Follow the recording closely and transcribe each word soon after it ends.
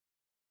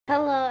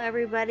Hello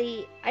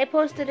everybody. I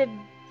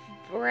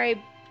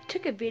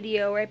took a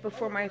video right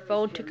before my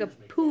phone took a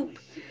poop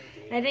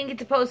and I didn't get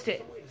to post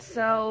it.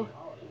 So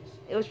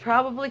it was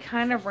probably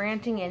kind of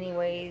ranting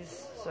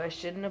anyways, so I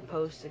shouldn't have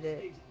posted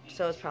it.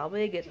 So it's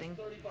probably a good thing.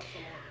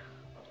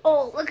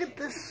 Oh, look at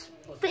this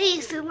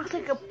face. It looks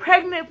like a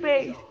pregnant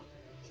face.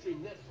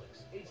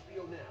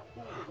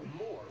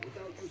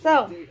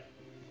 So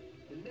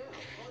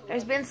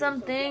there's been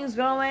some things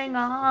going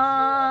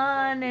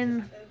on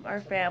in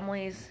our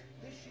families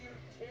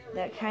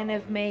that kind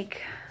of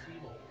make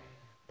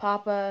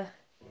Papa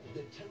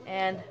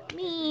and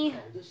me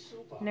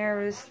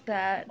nervous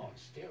that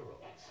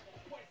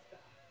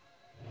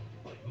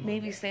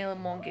maybe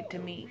Salem won't get to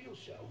meet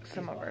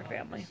some of our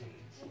family.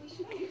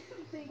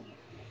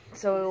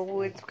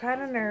 So it's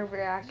kind of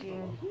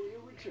nerve-wracking,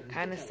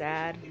 kind of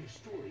sad.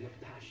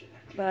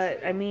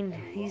 But, I mean,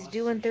 he's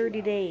doing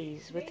 30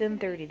 days, within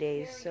 30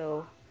 days,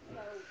 so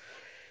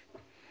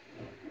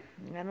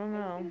I don't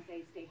know.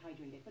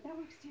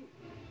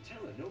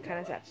 Kind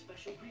of sad.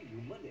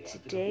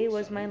 Today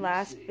was my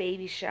last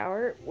baby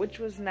shower, which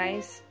was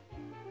nice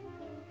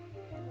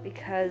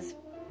because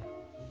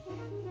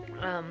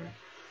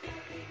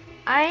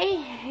I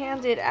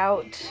handed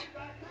out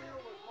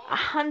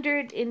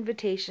 100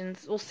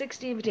 invitations, well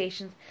 60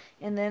 invitations,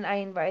 and then I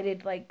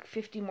invited like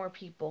 50 more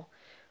people.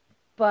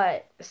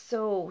 But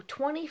so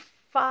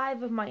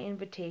 25 of my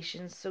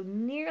invitations, so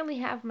nearly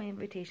half of my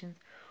invitations,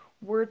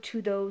 were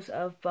to those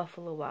of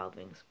Buffalo Wild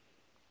Wings.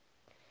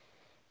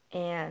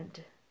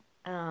 And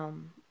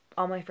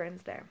all my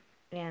friends there.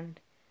 And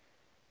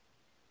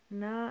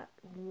not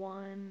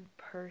one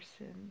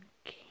person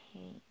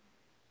came.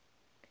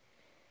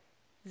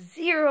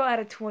 0 out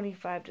of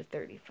 25 to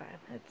 35.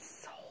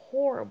 That's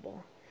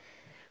horrible.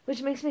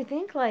 Which makes me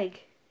think,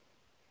 like,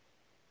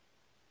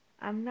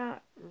 I'm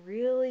not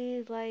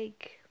really,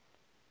 like,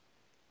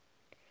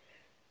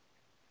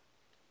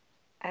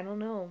 I don't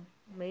know.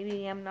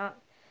 Maybe I'm not.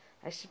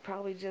 I should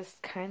probably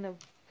just kind of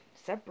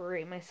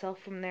separate myself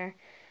from there,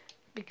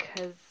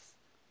 because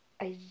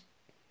I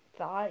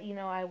thought, you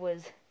know, I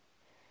was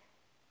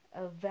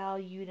a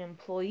valued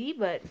employee,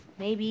 but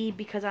maybe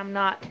because I'm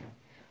not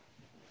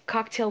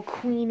cocktail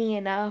queenie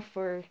enough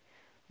or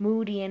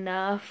moody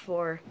enough,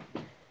 or,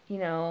 you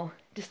know,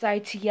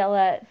 decide to yell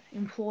at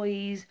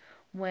employees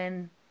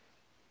when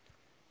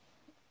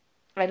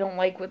I don't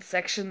like what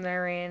section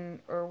they're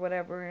in or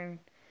whatever, and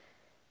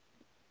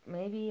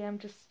maybe I'm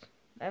just,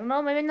 I don't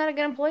know, maybe I'm not a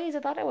good employee as I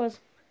thought I was.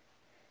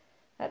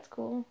 That's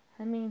cool.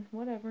 I mean,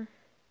 whatever.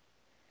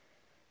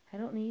 I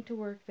don't need to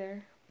work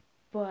there,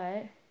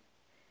 but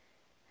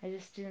I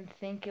just didn't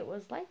think it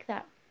was like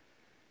that.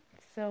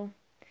 So,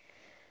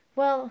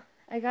 well,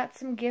 I got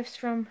some gifts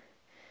from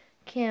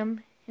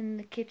Kim in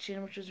the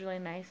kitchen, which was really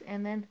nice,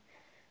 and then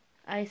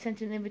I sent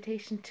an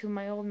invitation to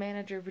my old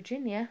manager,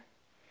 Virginia,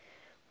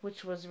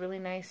 which was really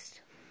nice,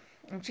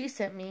 and she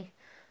sent me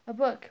a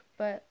book,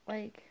 but,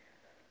 like,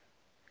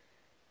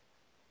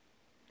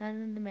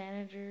 none of the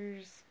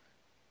managers,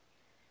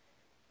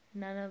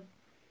 none of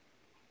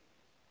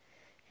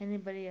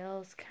anybody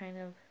else kind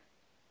of,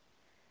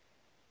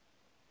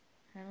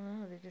 I don't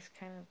know, they just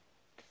kind of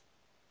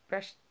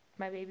brushed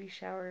my baby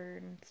shower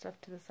and stuff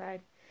to the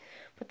side.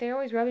 But they're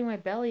always rubbing my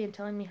belly and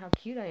telling me how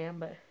cute I am,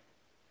 but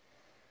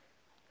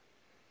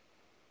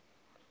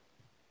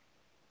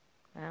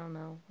I don't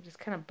know. I'm just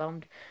kind of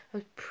bummed. I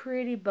was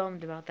pretty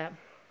bummed about that.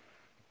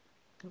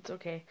 It's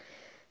okay.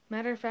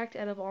 Matter of fact,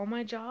 out of all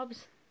my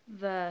jobs,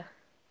 the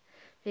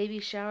baby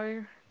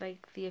shower,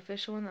 like the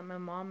official one that my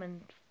mom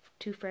and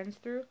 2 friends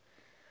threw,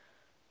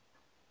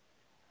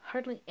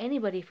 hardly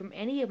anybody from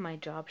any of my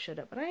jobs showed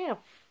up. But I have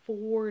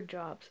 4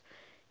 jobs,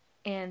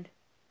 and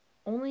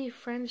only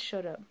friends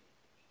showed up.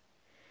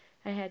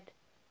 I had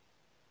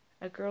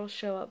a girl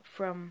show up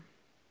from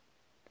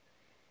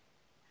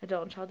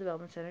Adult and Child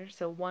Development Center,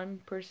 so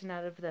 1 person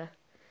out of the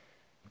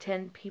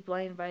 10 people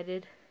I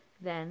invited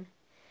then,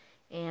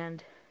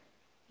 and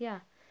yeah,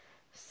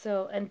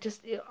 so, and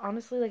just,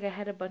 honestly, like, I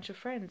had a bunch of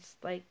friends,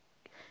 like,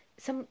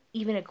 some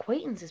even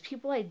acquaintances,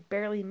 people I'd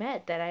barely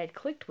met that I had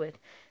clicked with,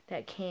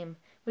 that came,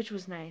 which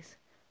was nice.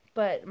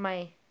 But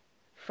my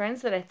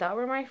friends that I thought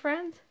were my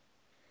friends,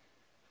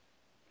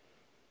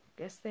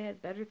 guess they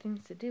had better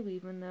things to do,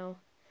 even though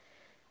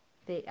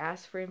they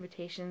asked for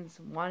invitations,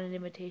 wanted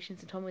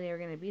invitations, and told me they were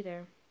going to be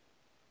there.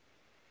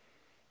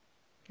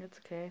 That's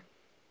okay.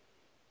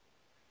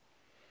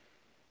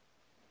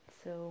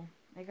 So,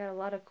 I got a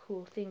lot of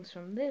cool things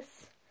from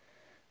this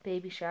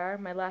baby shower,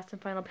 my last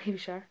and final baby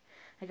shower.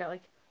 I got,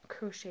 like,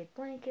 crocheted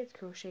blankets,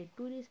 crocheted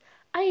booties.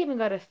 I even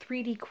got a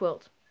 3D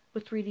quilt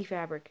with 3D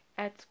fabric.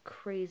 That's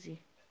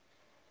crazy.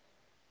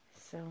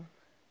 So,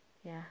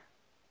 yeah.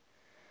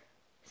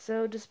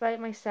 So, despite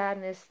my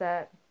sadness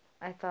that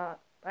I thought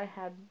I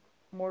had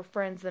more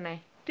friends than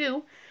I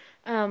do,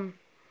 and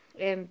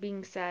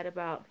being sad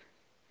about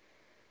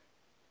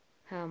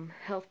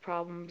health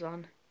problems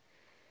on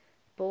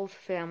both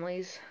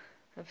families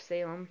of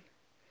Salem,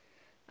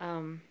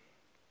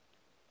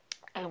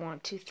 I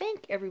want to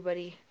thank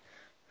everybody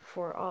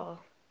for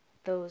all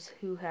those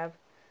who have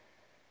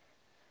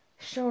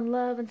shown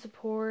love and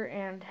support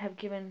and have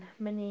given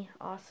many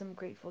awesome,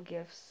 grateful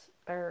gifts,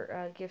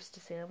 or gifts to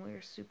Sam. We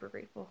are super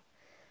grateful.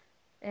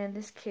 And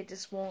this kid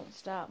just won't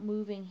stop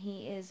moving.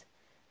 He is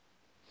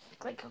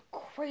like a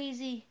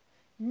crazy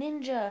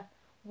ninja,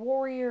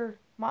 warrior,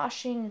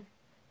 moshing,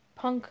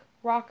 punk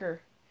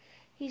rocker.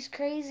 He's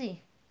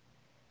crazy.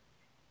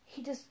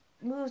 He just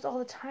moves all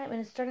the time,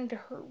 and it's starting to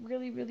hurt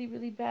really, really,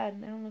 really bad.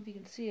 And I don't know if you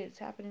can see it. It's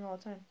happening all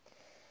the time.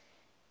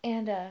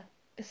 And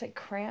it's like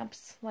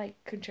cramps, like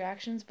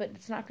contractions, but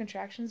it's not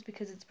contractions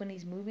because it's when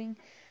he's moving.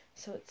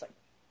 So it's like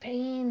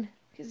pain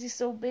because he's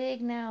so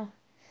big now.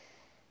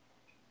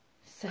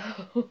 So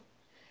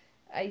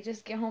I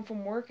just get home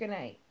from work and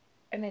I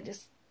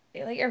just,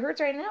 like, it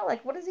hurts right now.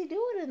 Like, what is he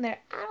doing in there?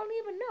 I don't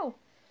even know.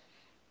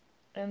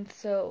 And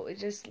so it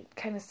just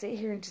kind of sit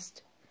here and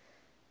just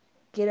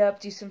get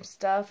up, do some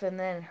stuff, and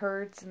then it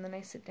hurts, and then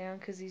I sit down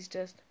because he's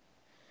just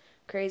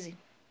crazy.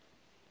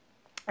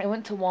 I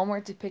went to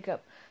Walmart to pick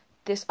up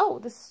this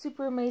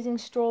super amazing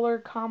stroller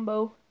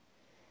combo,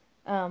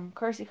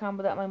 car seat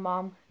combo that my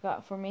mom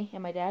got for me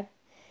and my dad,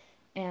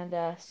 and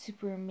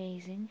super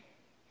amazing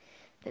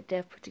that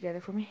Dev put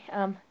together for me.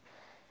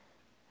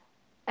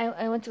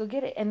 I went to go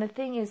get it, and the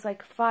thing is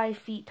like 5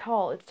 feet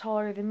tall. It's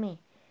taller than me,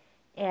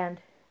 and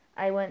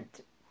I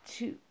went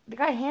to, the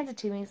guy hands it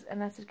to me,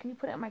 and I said, "Can you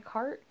put it in my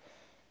cart?"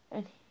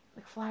 And he,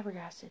 like,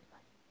 flabbergasted,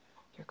 like,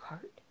 "Your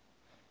cart?"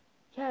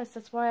 "Yes,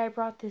 that's why I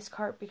brought this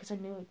cart, because I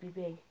knew it'd be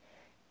big."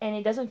 And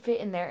it doesn't fit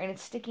in there, and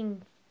it's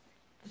sticking,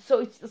 so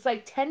it's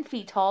like 10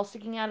 feet tall,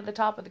 sticking out of the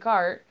top of the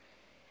cart,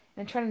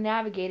 and I'm trying to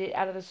navigate it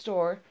out of the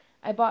store.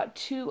 I bought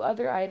 2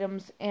 other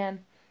items,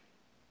 and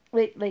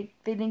they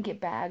didn't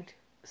get bagged,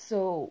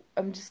 so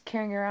I'm just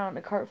carrying around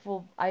a cart full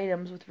of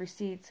items with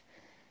receipts,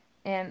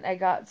 and I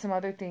got some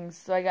other things,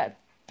 so I got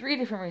 3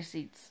 different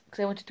receipts,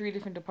 because I went to 3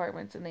 different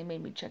departments, and they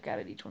made me check out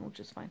at each one, which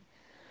is fine.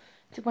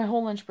 Took my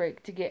whole lunch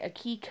break to get a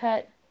key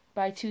cut,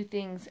 buy 2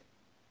 things,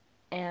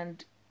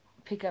 and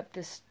pick up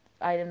this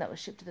item that was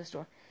shipped to the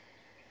store.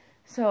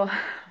 So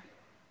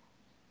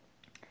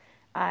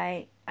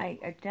I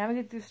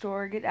navigate through the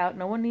store, get out.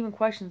 No one even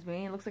questions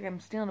me. It looks like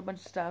I'm stealing a bunch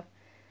of stuff.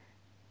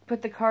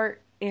 Put the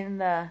cart in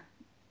the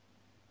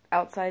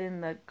outside in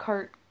the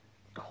cart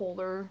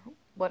holder,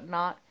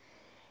 whatnot,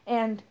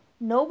 and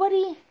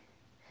nobody,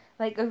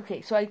 like,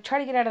 okay, so I try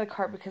to get out of the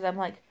cart because I'm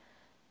like,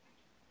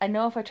 I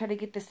know if I try to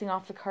get this thing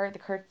off the cart's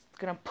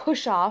gonna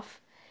push off,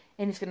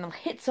 and it's gonna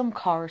hit some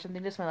car or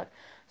something, just my luck.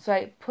 So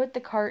I put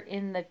the cart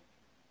in the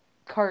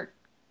cart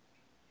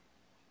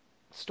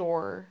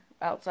store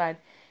outside,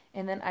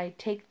 and then I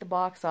take the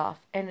box off,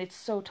 and it's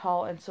so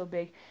tall and so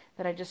big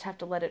that I just have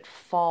to let it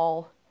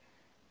fall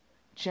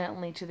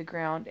gently to the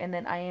ground, and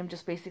then I am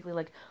just basically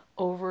like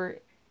over,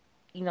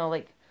 you know,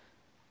 like,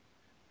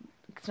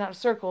 it's not a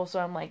circle, so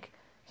I'm like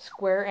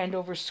square end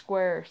over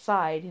square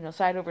side, you know,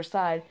 side over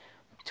side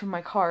to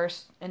my car,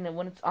 and then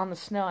when it's on the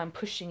snow, I'm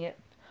pushing it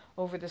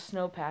over the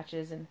snow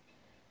patches and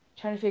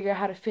trying to figure out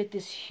how to fit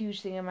this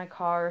huge thing in my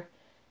car,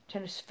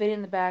 trying to fit it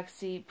in the back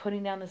seat,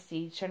 putting down the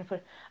seats,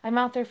 I'm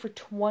out there for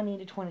 20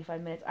 to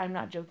 25 minutes. I'm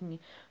not joking you.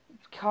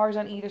 Cars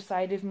on either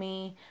side of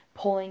me,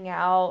 pulling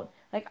out.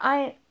 Like,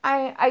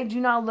 I do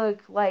not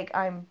look like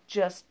I'm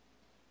just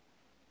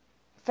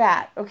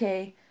fat,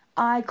 okay?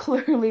 I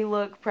clearly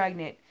look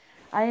pregnant.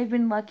 I have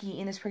been lucky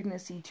in this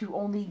pregnancy to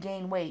only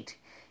gain weight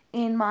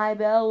in my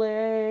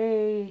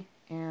belly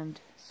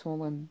and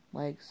swollen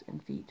legs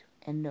and feet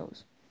and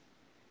nose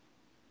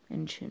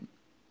and chin.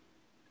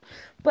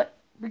 But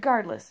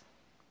regardless,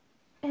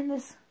 and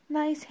this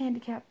nice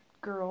handicapped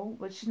girl,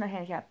 which she's not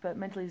handicapped, but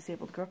mentally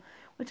disabled girl,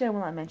 which I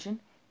will not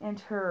mention, and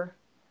her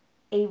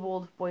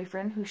abled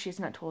boyfriend, who she's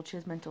not told she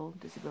has mental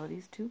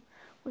disabilities to,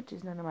 which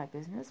is none of my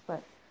business,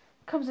 but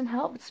comes and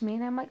helps me,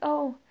 and I'm like,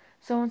 "Oh,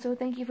 so-and-so,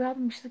 thank you for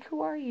helping me." She's like,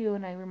 "Who are you?"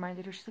 And I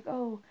reminded her, she's like,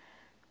 "Oh,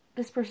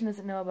 this person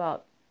doesn't know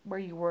about where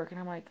you work." And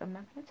I'm like, "I'm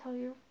not going to tell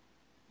your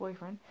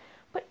boyfriend."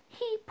 But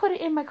he put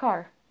it in my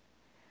car.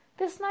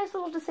 This nice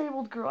little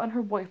disabled girl and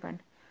her boyfriend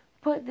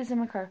put this in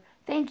my car.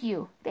 Thank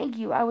you. Thank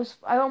you. I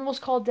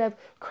almost called Deb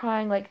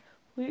crying, like,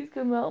 "Please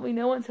come help me.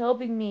 No one's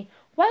helping me."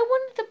 Why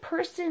wouldn't the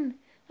person,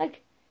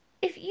 like,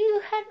 if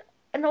you had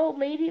an old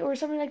lady or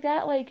something like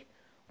that, like,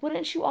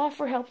 wouldn't you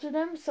offer help to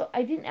them? So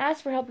I didn't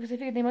ask for help because I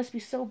figured they must be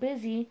so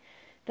busy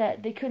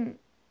that they couldn't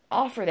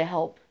offer the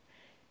help.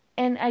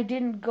 And I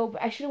didn't go,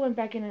 I should have went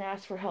back in and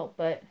asked for help,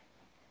 but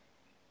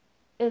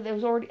it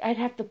was already, I'd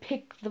have to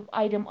pick the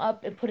item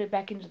up and put it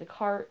back into the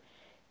cart,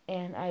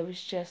 and I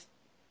was just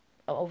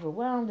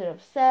overwhelmed and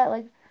upset,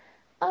 like,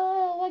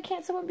 "Oh, why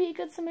can't someone be a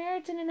good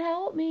Samaritan and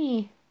help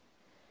me?"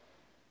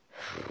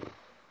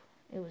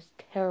 It was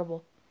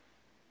terrible.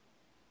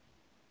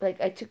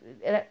 Like, I took,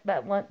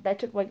 that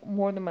took like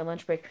more than my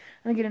lunch break.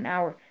 I think in an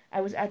hour,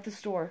 I was at the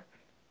store,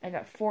 I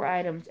got 4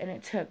 items, and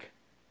it took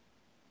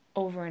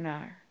over an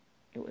hour.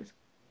 It was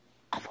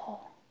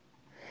awful.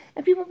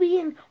 And people be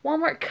in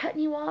Walmart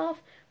cutting you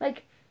off.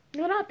 Like,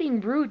 they're not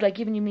being rude, like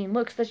giving you mean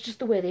looks. That's just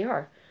the way they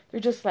are. They're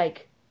just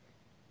like,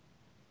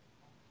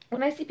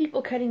 when I see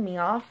people cutting me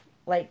off,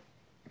 like,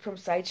 from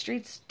side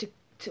streets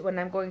when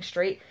I'm going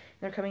straight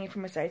and they're coming in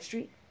from a side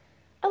street,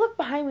 I look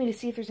behind me to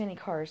see if there's any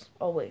cars.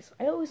 Always.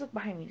 I always look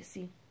behind me to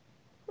see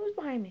who's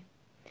behind me.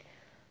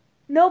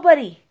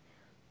 Nobody.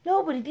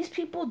 Nobody. These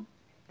people,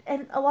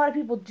 and a lot of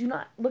people do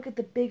not look at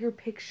the bigger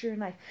picture in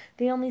life.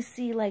 They only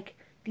see, like,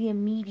 the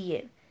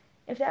immediate.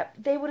 If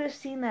they would have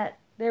seen that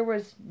there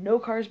was no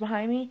cars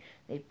behind me,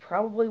 they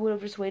probably would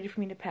have just waited for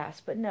me to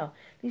pass. But no,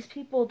 these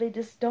people, they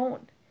just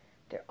don't.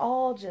 They're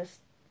all just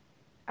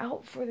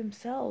out for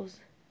themselves.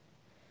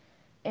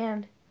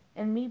 And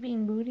me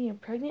being moody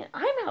and pregnant,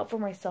 I'm out for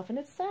myself, and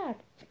it's sad.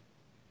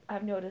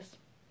 I've noticed.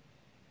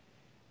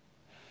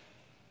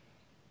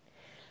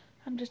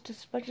 I'm just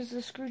as much as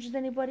a Scrooge as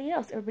anybody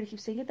else. Everybody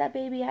keeps saying, get that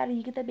baby out of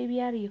you, get that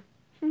baby out of you.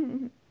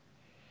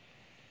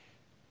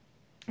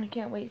 I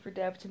can't wait for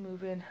Dev to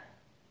move in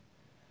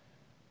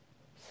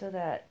so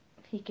that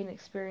he can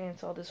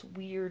experience all this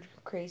weird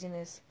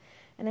craziness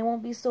and I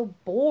won't be so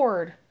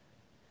bored.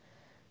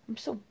 I'm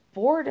so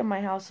bored in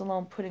my house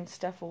alone putting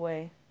stuff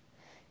away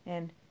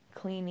and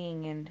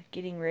cleaning and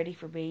getting ready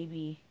for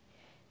baby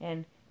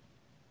and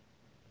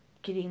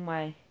getting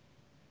my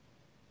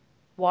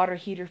water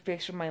heater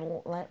fixed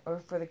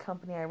for the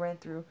company I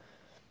rent through.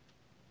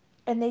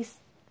 And this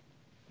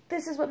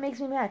is what makes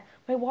me mad.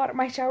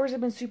 My showers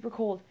have been super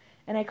cold.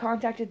 And I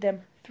contacted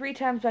them 3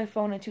 times by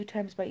phone and 2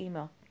 times by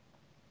email.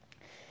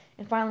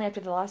 And finally, after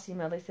the last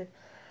email, they said,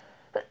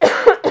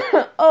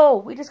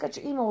 oh, we just got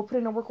your email. We'll put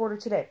in a work order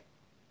today.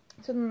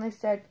 So then they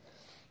said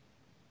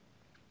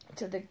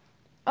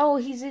oh,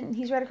 he's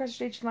right across the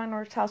street from my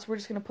landlord's house. We're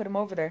just going to put him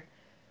over there.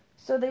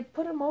 So they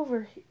put him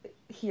over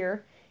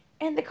here.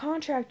 And the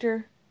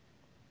contractor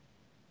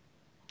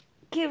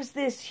gives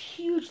this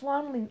huge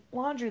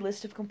laundry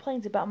list of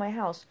complaints about my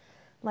house.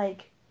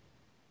 Like,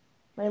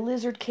 my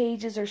lizard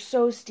cages are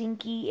so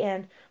stinky,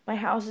 and my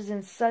house is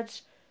in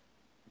such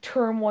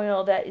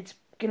turmoil that it's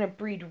gonna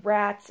breed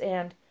rats,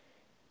 and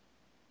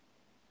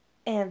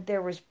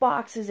there was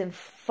boxes and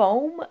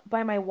foam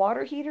by my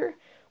water heater,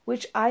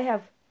 which I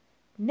have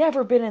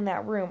never been in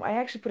that room. I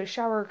actually put a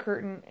shower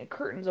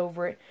curtains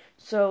over it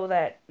so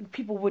that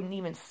people wouldn't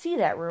even see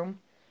that room,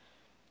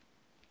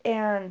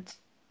 and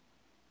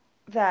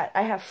that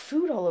I have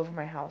food all over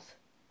my house.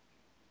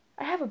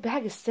 I have a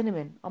bag of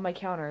cinnamon on my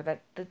counter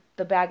that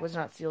the bag was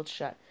not sealed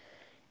shut.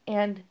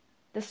 And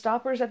the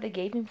stoppers that they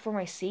gave me for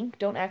my sink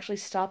don't actually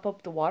stop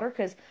up the water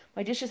because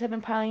my dishes have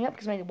been piling up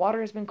because my water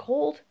has been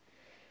cold.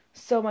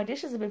 So my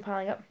dishes have been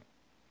piling up.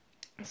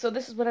 So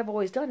this is what I've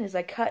always done is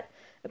I cut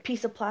a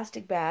piece of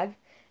plastic bag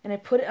and I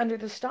put it under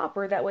the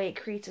stopper. That way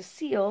it creates a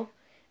seal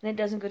and it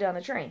doesn't go down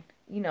the drain.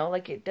 You know,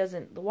 like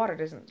the water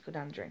doesn't go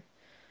down the drain.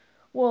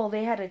 Well,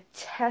 they had to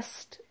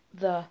test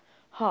the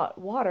hot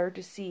water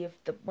to see if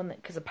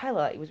because the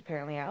pilot was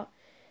apparently out,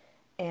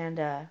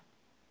 and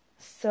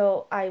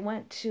so I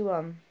went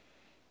to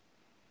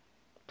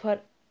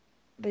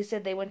they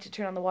said they went to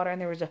turn on the water and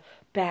there was a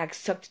bag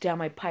sucked down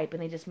my pipe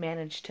and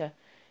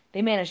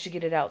they managed to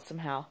get it out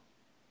somehow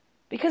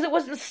because it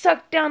wasn't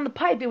sucked down the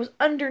pipe, it was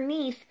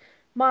underneath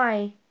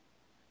my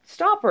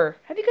stopper.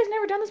 Have you guys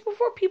never done this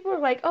before? People are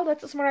like, oh,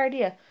 that's a smart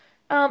idea.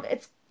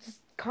 It's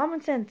just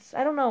common sense.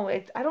 I don't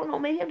know,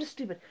 maybe I'm just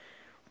stupid,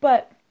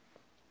 but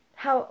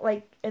how,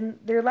 and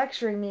they're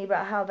lecturing me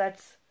about how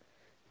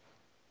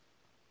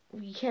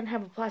you can't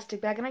have a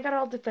plastic bag, and I got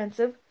all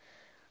defensive.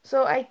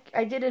 So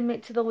I did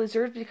admit to the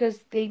lizards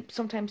because they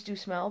sometimes do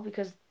smell,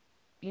 because,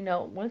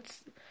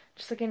 once,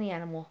 just like any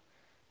animal,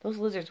 those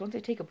lizards, once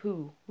they take a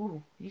poo,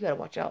 ooh, you gotta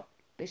watch out.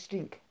 They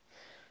stink.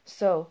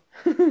 So,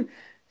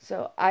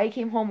 so I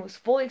came home, was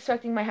fully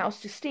expecting my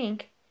house to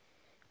stink,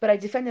 but I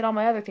defended all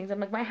my other things. I'm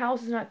like, my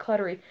house is not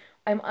cluttery.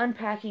 I'm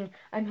unpacking.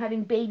 I'm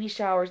having baby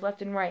showers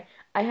left and right.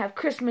 I have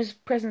Christmas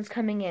presents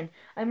coming in.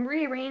 I'm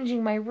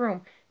rearranging my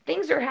room.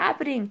 Things are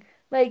happening.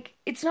 Like,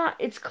 it's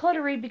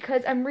cluttery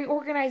because I'm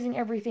reorganizing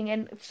everything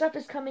and stuff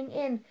is coming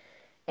in.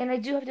 And I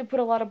do have to put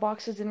a lot of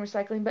boxes in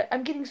recycling, but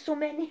I'm getting so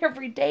many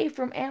every day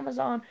from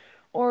Amazon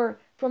or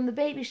from the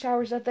baby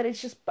shower stuff that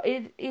it's just,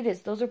 it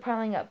is. Those are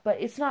piling up,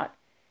 but it's not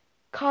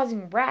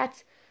causing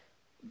rats.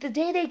 The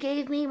day they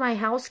gave me my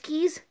house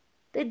keys,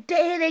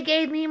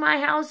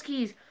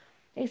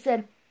 they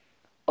said,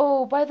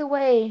 oh, by the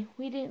way,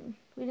 we didn't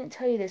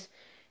tell you this.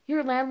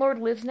 Your landlord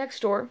lives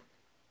next door.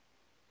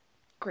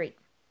 Great.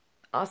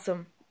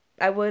 Awesome.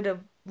 I would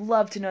have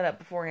loved to know that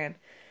beforehand.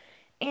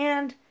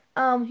 And,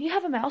 you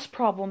have a mouse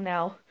problem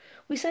now.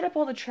 We set up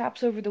all the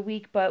traps over the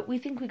week, but we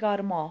think we got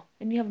them all.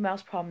 And you have a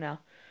mouse problem now.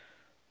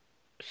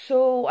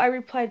 So I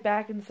replied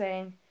back and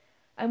saying,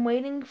 I'm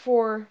waiting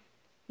for,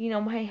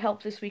 my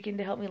help this weekend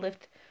to help me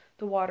lift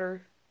the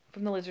water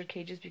from the lizard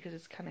cages because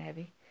it's kind of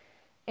heavy.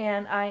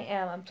 And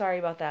I'm sorry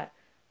about that.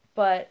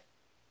 But,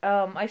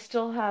 I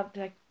still have,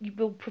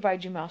 we'll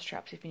provide you mouse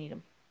traps if you need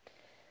them.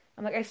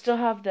 I'm like, I still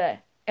have the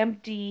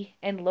empty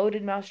and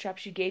loaded mouse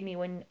traps you gave me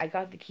when I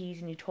got the keys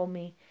and you told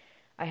me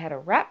I had a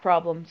rat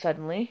problem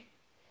suddenly.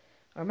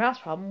 Or a mouse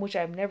problem, which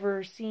I've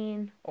never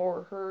seen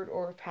or heard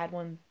or had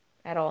one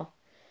at all.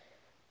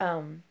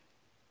 And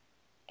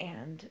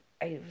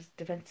I was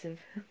defensive.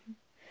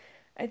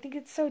 I think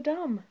it's so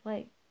dumb.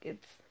 Like,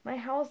 it's my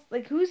house.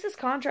 Like, who's this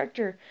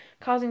contractor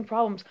causing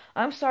problems?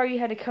 I'm sorry you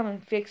had to come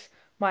and fix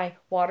my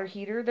water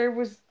heater.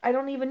 I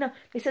don't even know.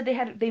 They said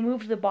they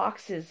moved the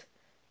boxes.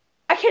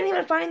 I can't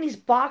even find these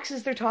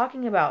boxes they're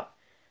talking about.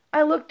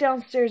 I looked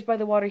downstairs by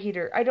the water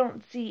heater. I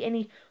don't see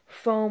any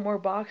foam or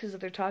boxes that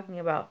they're talking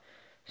about.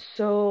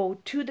 So,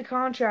 to the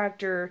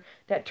contractor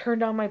that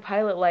turned on my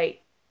pilot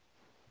light,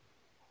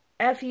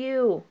 F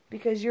you,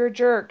 because you're a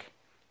jerk.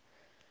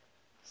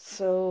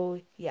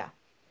 So, yeah.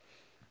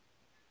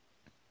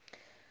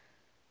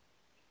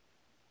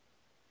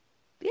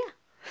 Yeah.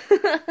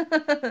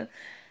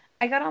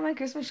 I got all my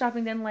Christmas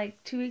shopping done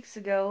like 2 weeks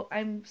ago.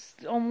 I'm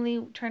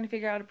only trying to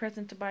figure out a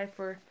present to buy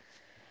for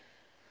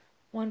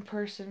one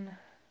person.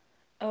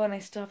 Oh, and I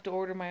still have to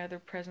order my other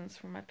presents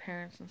for my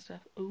parents and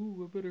stuff.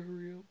 Oh, I better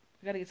hurry up.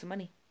 I gotta get some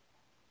money.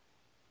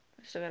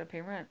 I still gotta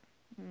pay rent.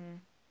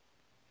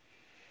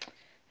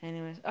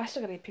 Anyways, I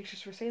still gotta get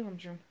pictures for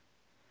Salem's room.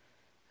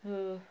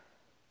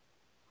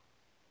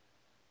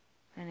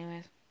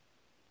 Anyways.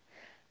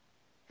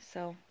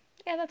 So,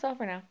 yeah, that's all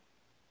for now.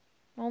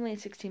 Only a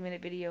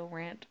 16-minute video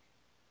rant.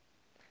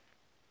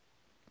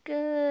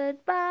 Good.